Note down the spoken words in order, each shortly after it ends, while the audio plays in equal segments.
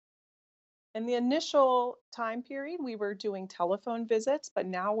In the initial time period, we were doing telephone visits, but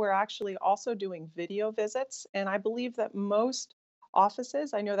now we're actually also doing video visits. And I believe that most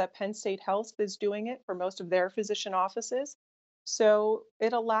offices, I know that Penn State Health is doing it for most of their physician offices. So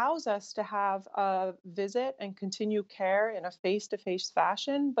it allows us to have a visit and continue care in a face to face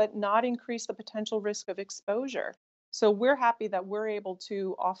fashion, but not increase the potential risk of exposure. So we're happy that we're able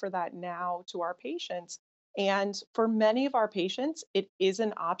to offer that now to our patients, and for many of our patients, it is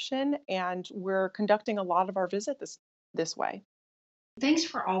an option, and we're conducting a lot of our visit this way. Thanks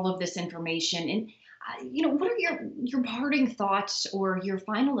for all of this information. And what are your parting thoughts or your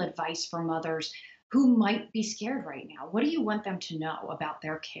final advice for mothers who might be scared right now? What do you want them to know about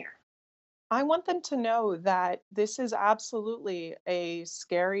their care? I want them to know that this is absolutely a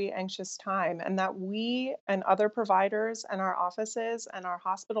scary, anxious time, and that we and other providers and our offices and our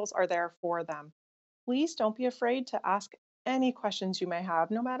hospitals are there for them. Please don't be afraid to ask any questions you may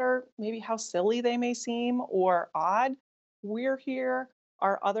have, no matter maybe how silly they may seem or odd. We're here.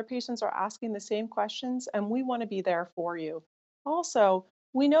 Our other patients are asking the same questions, and we want to be there for you. Also,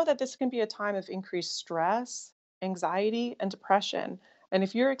 we know that this can be a time of increased stress, anxiety, and depression. And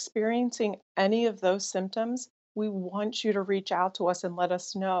if you're experiencing any of those symptoms, we want you to reach out to us and let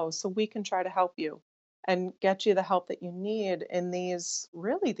us know so we can try to help you and get you the help that you need in these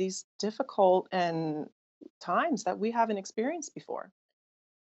difficult and times that we haven't experienced before.